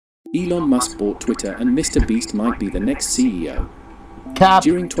Elon Musk bought Twitter and Mrbeast might be the next CEO. Cap.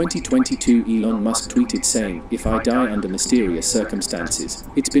 During 2022, Elon Musk tweeted saying, "If I die under mysterious circumstances,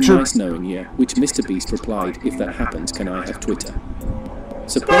 it's been nice knowing you," which Mrbeast replied, "If that happens, can I have Twitter?"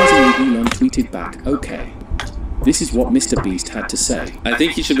 Surprisingly, Elon tweeted back, "Okay." This is what Mrbeast had to say. I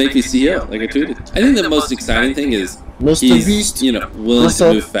think he should make me CEO, like I tweeted. I think the most exciting thing is Mrbeast, you know, willing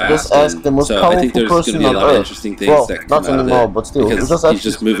to move fast. So I think there's going to be a lot of interesting things that come out of it. But still, because he's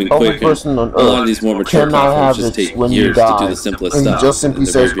just moving quick. And a lot of these more mature platforms just take years to do the simplest stuff. He just simply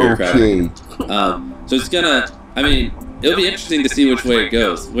says, "Okay." So it's gonna, I mean, it'll be interesting to see which way it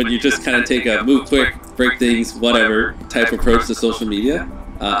goes. When you just kind of take a move quick, break things, whatever type approach to social media.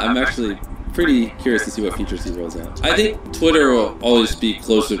 I'm actually pretty curious to see what features he rolls out. I think Twitter will always be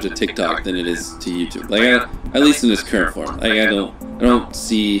closer to TikTok than it is to YouTube. Like, at least in its current form. Like, I don't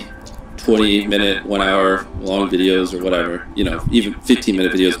see 20-minute, 1-hour long videos or whatever. You know, even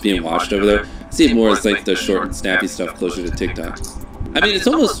 15-minute videos being watched over there. I see it more as like the short and snappy stuff closer to TikTok. I mean, it's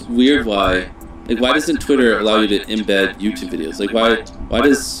almost weird why doesn't Twitter allow you to embed YouTube videos? Like, why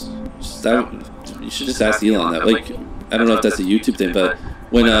does that? You should just ask Elon that. Like, I don't know if that's a YouTube thing, but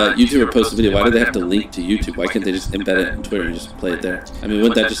when a YouTuber posts a video, why do they have to link to YouTube? Why can't they just embed it in Twitter and just play it there? I mean,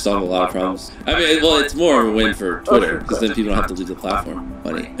 wouldn't that just solve a lot of problems? I mean, well, it's more of a win for Twitter, because then people don't have to leave the platform.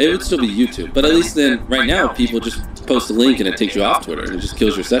 Funny. It would still be YouTube, but at least then, right now, people just post a link and it takes you off Twitter, and it just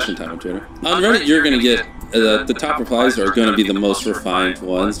kills your session time on Twitter. On Reddit, you're going to get, the top replies are going to be the most refined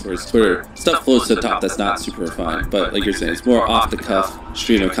ones, whereas Twitter, stuff floats to the top that's not super refined, but like you're saying, it's more off-the-cuff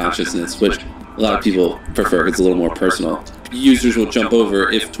stream of consciousness, which a lot of people prefer. It's a little more personal. Users will jump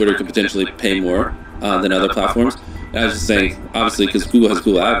over if Twitter could potentially pay more than other platforms. And I was just saying, obviously, because Google has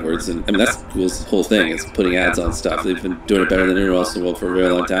Google AdWords, and I mean, that's Google's whole thing, is putting ads on stuff. They've been doing it better than anyone else in the world for a very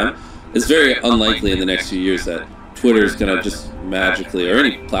long time. It's very unlikely in the next few years that Twitter is going to just magically, or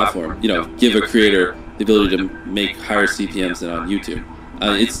any platform, you know, give a creator the ability to make higher CPMs than on YouTube.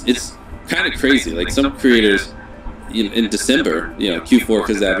 It's kind of crazy. Like, some creators, in December, you know, Q4,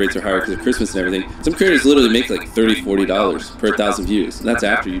 because the ad rates are higher because of Christmas and everything, some creators literally make like $30, $40 per 1,000 views, and that's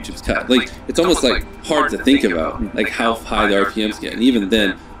after YouTube's cut. Like, it's almost like hard to think about, like, how high the RPMs get. And even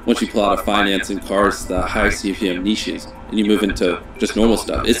then, once you pull out of finance and cars, the high CPM niches, and you move into just normal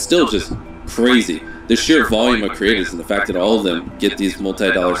stuff, it's still just crazy. The sheer volume of creators and the fact that all of them get these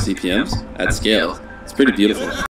multi-dollar CPMs at scale, it's pretty beautiful.